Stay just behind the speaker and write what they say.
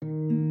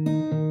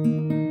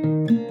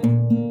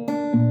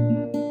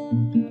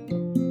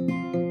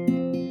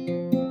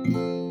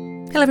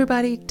Hello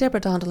everybody,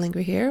 Deborah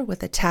Dondelinger here with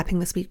the Tapping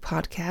This Week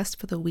podcast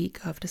for the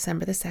week of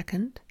December the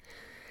 2nd.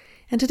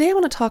 And today I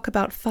want to talk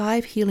about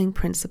 5 healing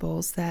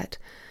principles that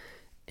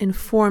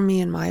inform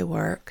me in my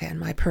work and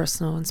my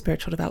personal and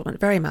spiritual development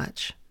very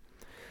much.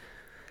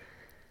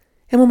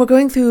 And when we're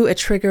going through a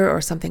trigger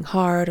or something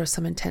hard or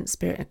some intense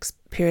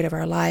period of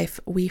our life,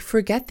 we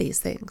forget these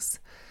things.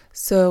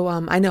 So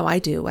I know I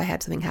do. I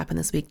had something happen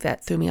this week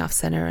that threw me off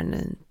center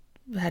and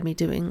had me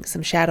doing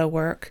some shadow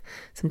work,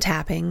 some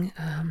tapping,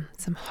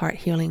 some heart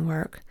healing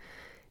work.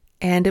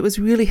 And it was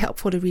really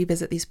helpful to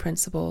revisit these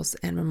principles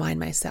and remind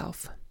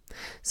myself.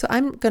 So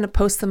I'm going to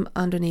post them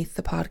underneath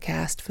the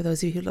podcast for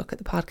those of you who look at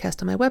the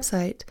podcast on my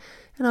website,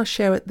 and I'll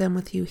share them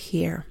with you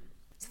here.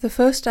 So the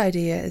first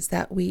idea is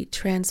that we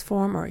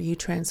transform, or you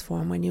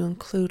transform, when you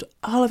include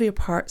all of your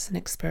parts and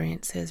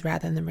experiences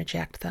rather than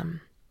reject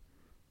them.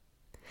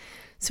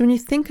 So when you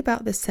think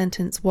about this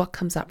sentence, what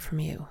comes up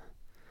from you?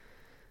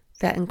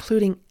 That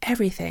including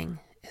everything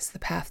is the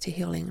path to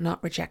healing,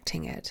 not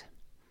rejecting it.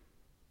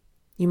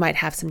 You might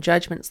have some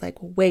judgments like,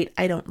 wait,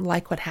 I don't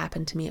like what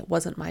happened to me. It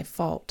wasn't my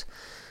fault.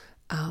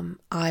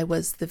 I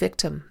was the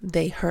victim.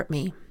 They hurt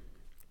me.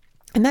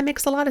 And that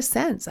makes a lot of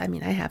sense. I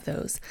mean, I have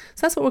those.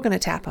 So that's what we're going to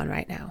tap on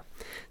right now.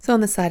 So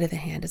on the side of the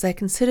hand, as I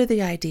consider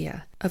the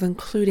idea of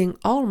including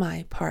all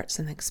my parts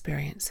and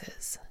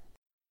experiences.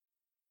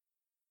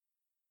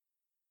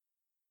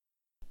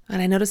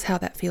 And I notice how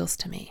that feels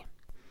to me.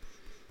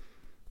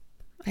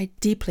 I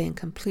deeply and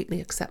completely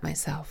accept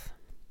myself.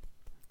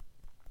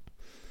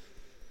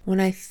 When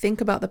I think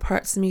about the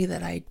parts of me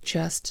that I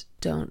just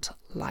don't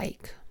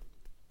like,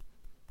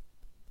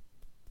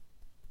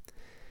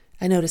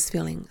 I notice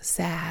feeling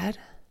sad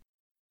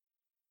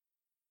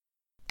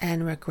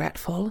and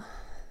regretful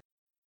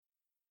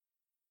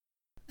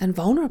and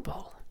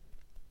vulnerable.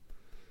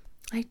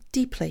 I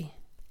deeply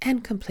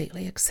and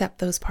completely accept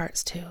those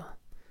parts too.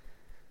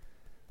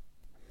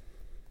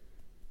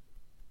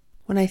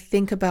 When I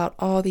think about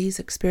all these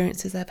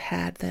experiences I've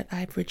had that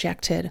I've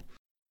rejected,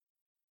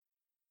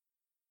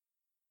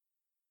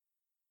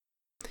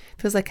 it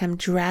feels like I'm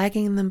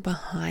dragging them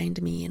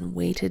behind me in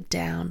weighted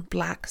down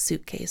black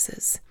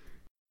suitcases.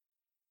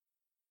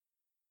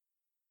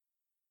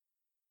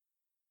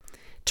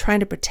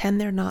 Trying to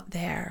pretend they're not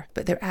there,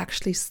 but they're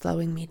actually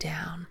slowing me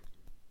down.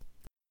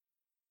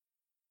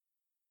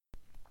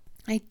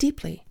 I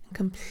deeply and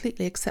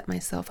completely accept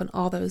myself in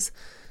all those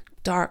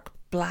dark,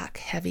 black,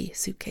 heavy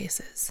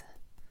suitcases.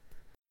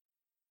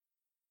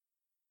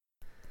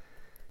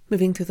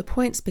 Moving through the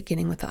points,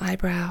 beginning with the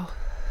eyebrow.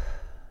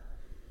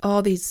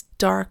 All these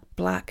dark,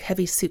 black,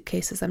 heavy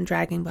suitcases I'm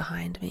dragging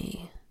behind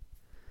me.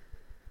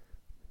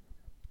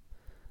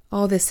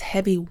 All this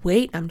heavy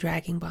weight I'm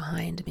dragging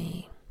behind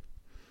me.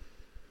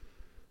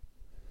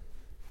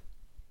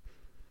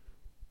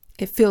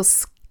 It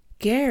feels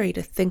scary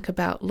to think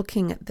about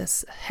looking at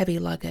this heavy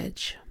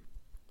luggage.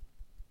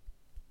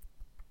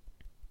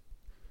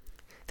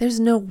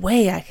 There's no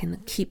way I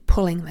can keep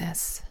pulling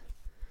this.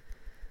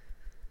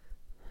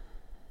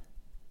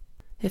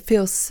 It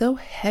feels so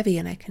heavy,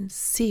 and I can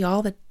see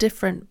all the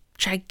different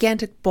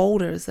gigantic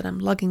boulders that I'm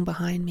lugging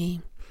behind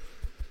me.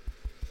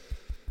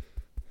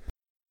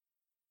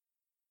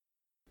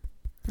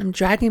 I'm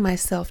dragging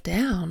myself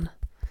down.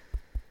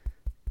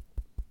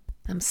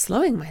 I'm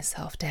slowing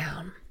myself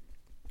down.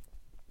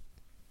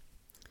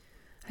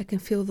 I can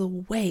feel the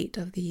weight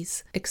of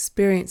these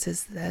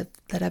experiences that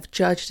I've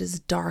judged as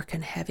dark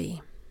and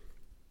heavy.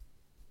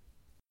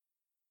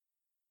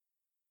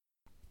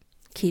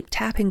 Keep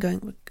tapping,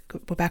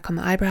 we're back on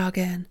the eyebrow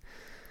again.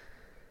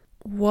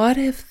 What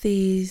if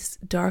these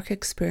dark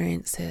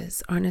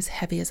experiences aren't as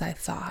heavy as I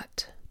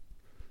thought?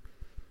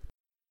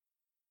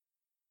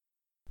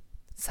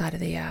 Side of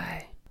the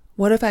eye.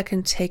 What if I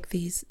can take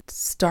these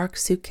dark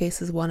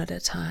suitcases one at a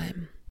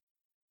time?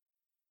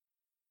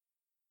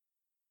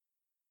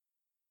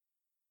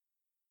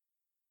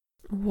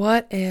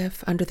 What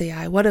if, under the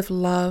eye, what if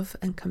love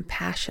and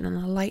compassion and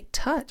a light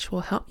touch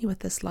will help me with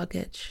this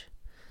luggage?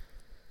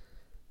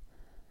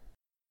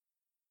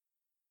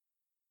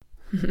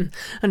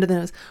 Under the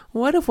nose.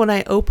 What if when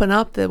I open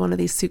up one of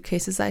these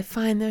suitcases, I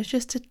find there's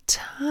just a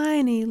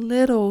tiny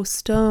little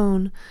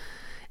stone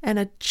and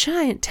a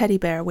giant teddy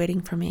bear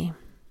waiting for me?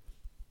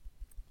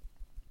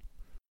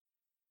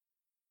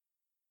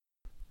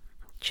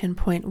 Chin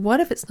point. What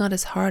if it's not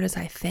as hard as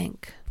I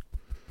think?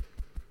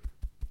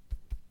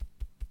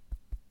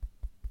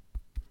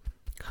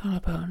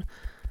 Collarbone.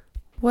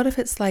 What if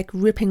it's like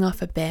ripping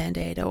off a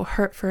Band-Aid? It will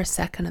hurt for a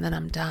second and then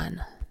I'm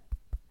done.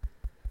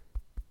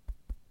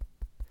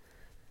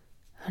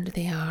 Under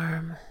the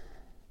arm.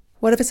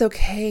 What if it's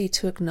okay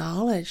to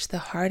acknowledge the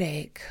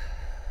heartache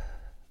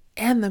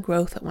and the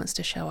growth that wants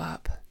to show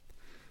up?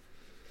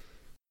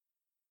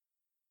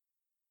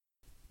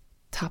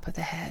 Top of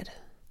the head.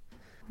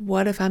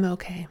 What if I'm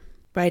okay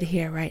right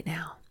here, right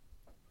now?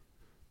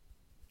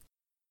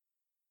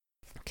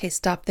 Okay,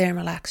 stop there and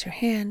relax your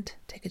hand.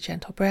 Take a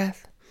gentle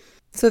breath.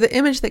 So the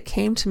image that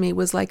came to me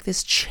was like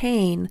this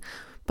chain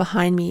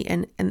behind me,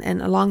 and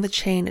along the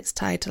chain it's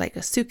tied to like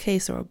a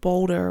suitcase or a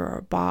boulder or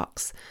a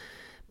box.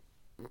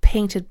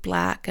 painted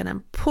black, and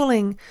I'm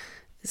pulling,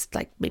 it's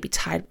like maybe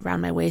tied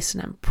around my waist,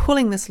 and I'm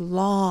pulling this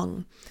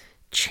long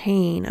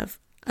chain of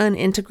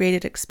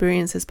unintegrated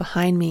experiences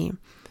behind me.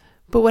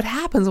 But what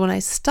happens when I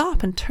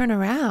stop and turn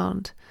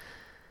around?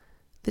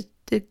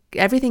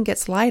 Everything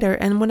gets lighter,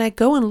 and when I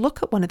go and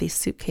look at one of these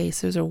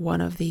suitcases or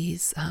one of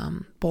these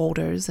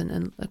boulders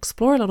and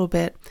explore a little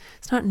bit,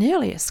 it's not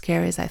nearly as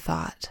scary as I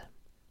thought.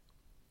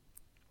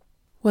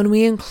 When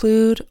we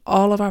include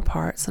all of our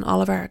parts and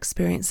all of our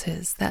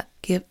experiences, that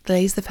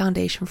lays the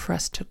foundation for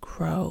us to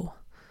grow.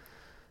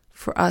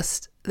 For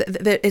us,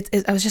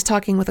 I was just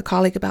talking with a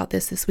colleague about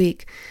this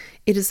week.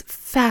 It is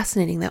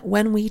fascinating that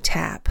when we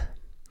tap,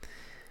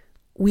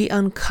 we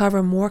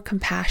uncover more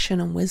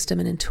compassion and wisdom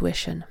and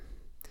intuition.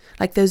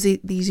 Like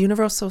these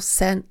universal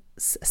set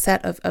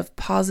of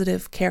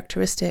positive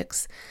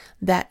characteristics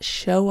that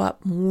show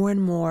up more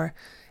and more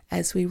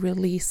as we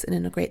release and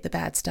integrate the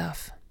bad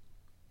stuff.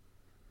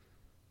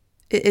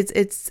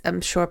 It's I'm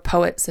sure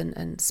poets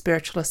and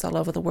spiritualists all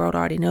over the world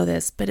already know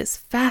this, but it's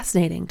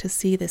fascinating to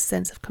see this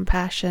sense of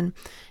compassion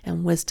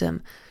and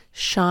wisdom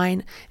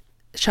shine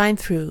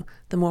through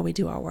the more we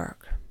do our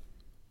work.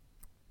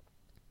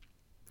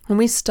 When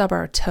we stub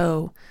our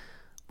toe,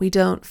 we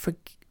don't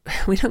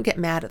get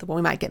mad at the wall.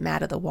 We might get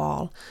mad at the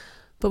wall,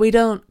 but we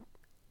don't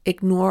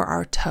ignore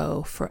our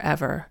toe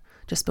forever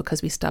just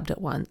because we stubbed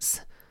it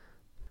once.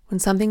 When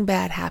something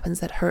bad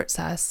happens that hurts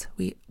us,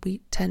 we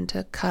tend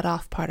to cut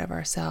off part of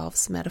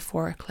ourselves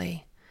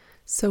metaphorically.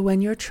 So when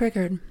you're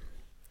triggered,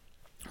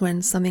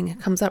 when something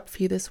comes up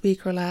for you this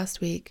week or last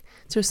week,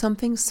 is there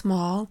something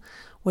small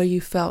where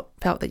you felt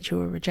that you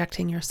were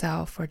rejecting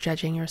yourself or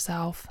judging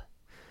yourself?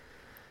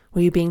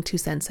 Were you being too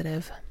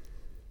sensitive?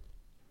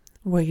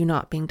 Were you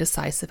not being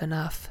decisive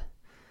enough?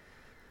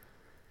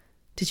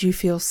 Did you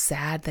feel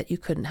sad that you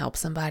couldn't help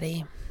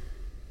somebody?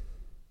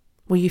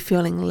 Were you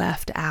feeling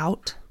left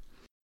out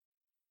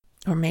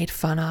or made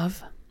fun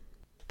of?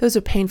 Those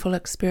are painful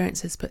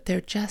experiences, but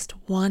they're just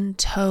one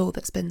toe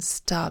that's been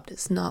stubbed.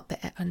 It's not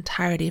the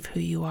entirety of who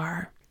you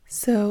are.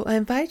 So I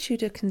invite you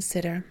to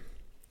consider,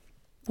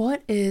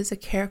 what is a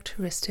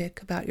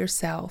characteristic about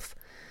yourself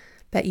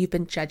that you've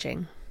been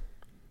judging?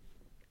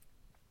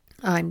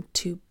 I'm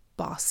too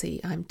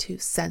bossy, I'm too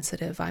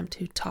sensitive, I'm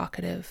too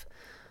talkative,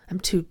 I'm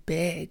too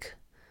big,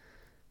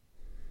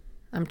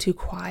 I'm too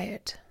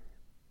quiet.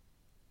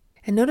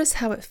 And notice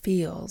how it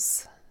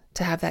feels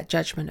to have that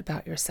judgment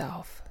about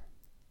yourself.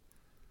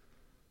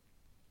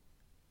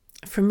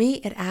 For me,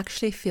 it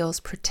actually feels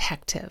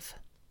protective.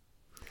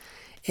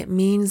 It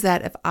means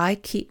that if I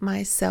keep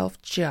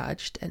myself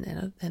judged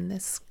and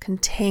this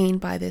contained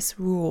by this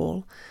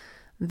rule,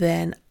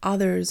 then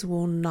others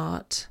will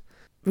not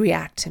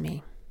react to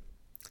me.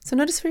 So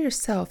notice for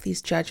yourself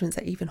these judgments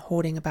that you've been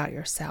holding about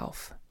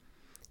yourself.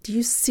 Do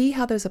you see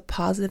how there's a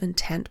positive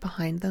intent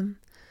behind them?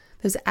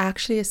 There's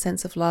actually a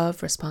sense of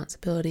love,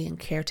 responsibility, and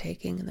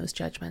caretaking in those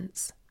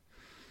judgments,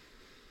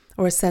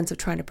 or a sense of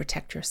trying to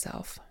protect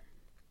yourself.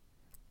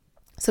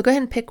 So go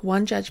ahead and pick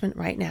one judgment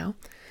right now.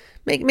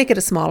 Make it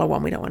a smaller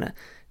one. We don't want to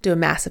do a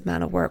massive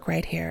amount of work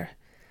right here.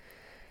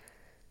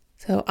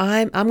 So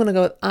I'm going to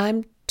go with,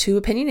 I'm too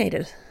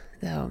opinionated.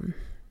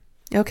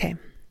 Okay.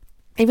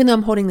 Even though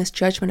I'm holding this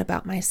judgment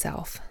about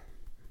myself,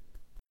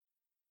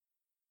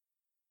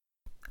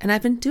 and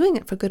I've been doing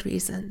it for good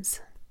reasons,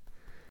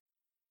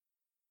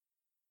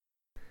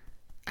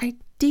 I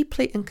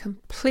deeply and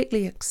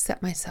completely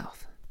accept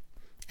myself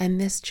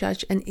and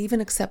even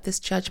accept this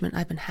judgment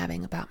I've been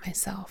having about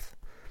myself.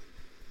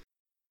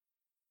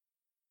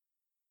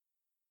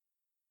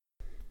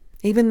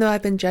 Even though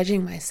I've been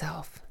judging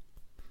myself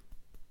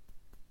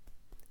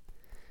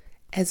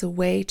as a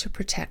way to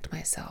protect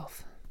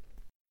myself,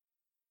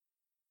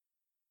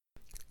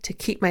 to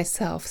keep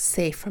myself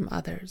safe from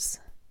others.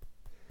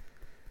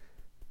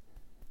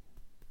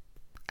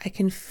 I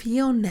can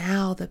feel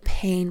now the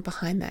pain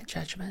behind that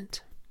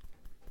judgment.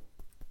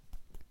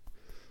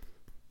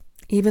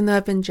 Even though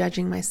I've been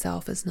judging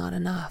myself as not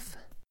enough,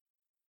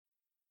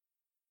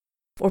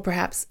 or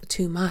perhaps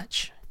too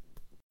much,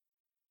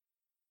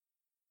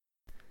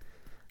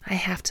 I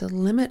have to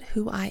limit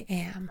who I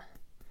am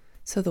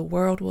so the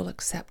world will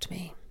accept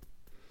me.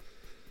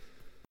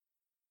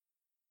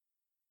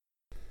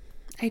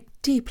 I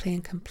deeply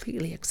and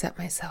completely accept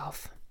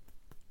myself.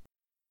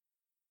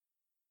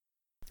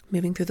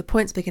 Moving through the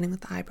points, beginning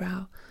with the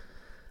eyebrow.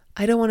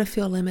 I don't want to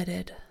feel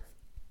limited.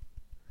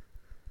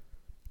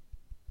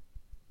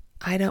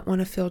 I don't want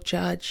to feel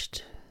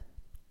judged.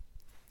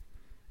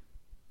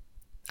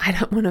 I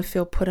don't want to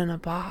feel put in a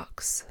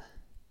box.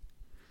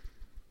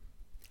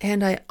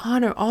 And I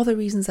honor all the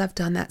reasons I've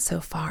done that so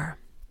far.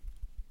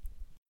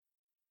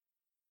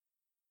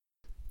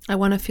 I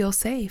want to feel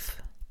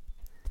safe.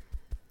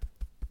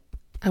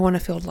 I want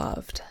to feel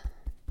loved.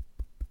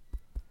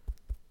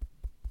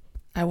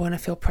 I want to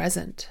feel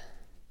present.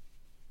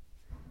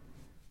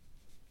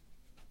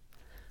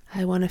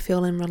 I want to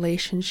feel in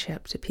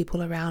relationship to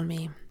people around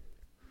me.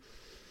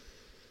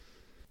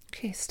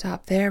 Okay,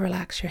 stop there.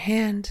 Relax your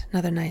hand.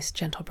 Another nice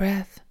gentle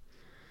breath.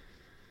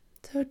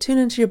 So tune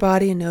into your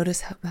body and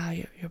notice how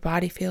your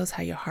body feels,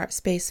 how your heart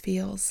space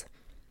feels.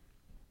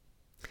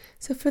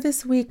 So for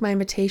this week, my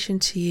invitation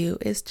to you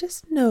is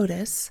just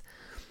notice,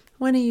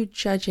 when are you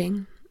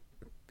judging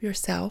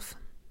yourself?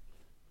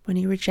 When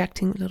are you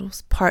rejecting little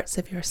parts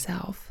of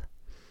yourself?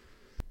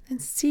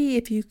 And see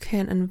if you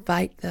can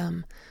invite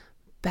them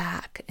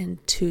back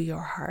into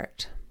your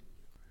heart.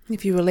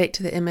 If you relate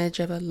to the image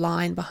of a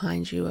line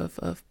behind you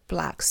of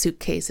black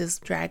suitcases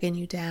dragging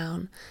you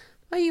down,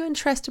 are you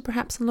interested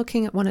perhaps in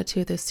looking at one or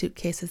two of those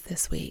suitcases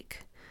this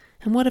week?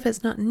 And what if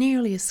it's not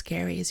nearly as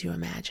scary as you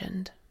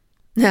imagined?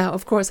 Now,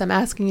 of course, I'm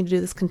asking you to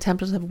do this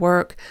contemplative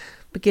work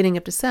beginning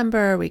of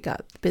December. We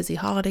got the busy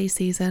holiday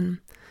season.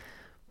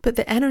 But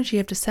the energy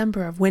of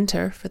December, of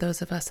winter, for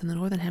those of us in the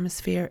Northern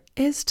Hemisphere,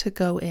 is to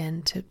go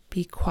in, to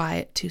be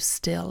quiet, to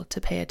still,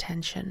 to pay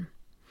attention.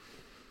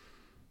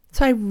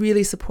 So I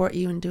really support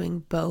you in doing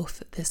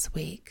both this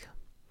week,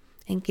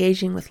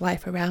 engaging with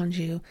life around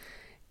you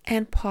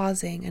and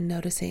pausing and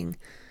noticing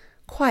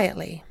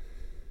quietly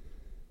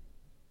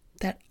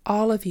that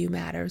all of you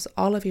matters,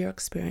 all of your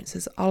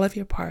experiences, all of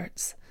your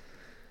parts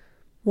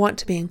want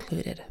to be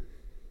included.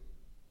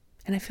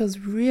 And it feels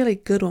really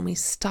good when we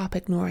stop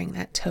ignoring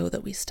that toe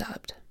that we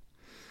stubbed.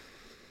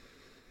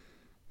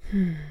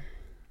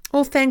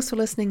 Well, thanks for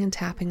listening and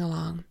tapping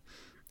along.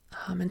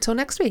 Until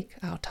next week,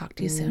 I'll talk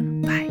to you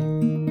soon.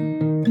 Bye.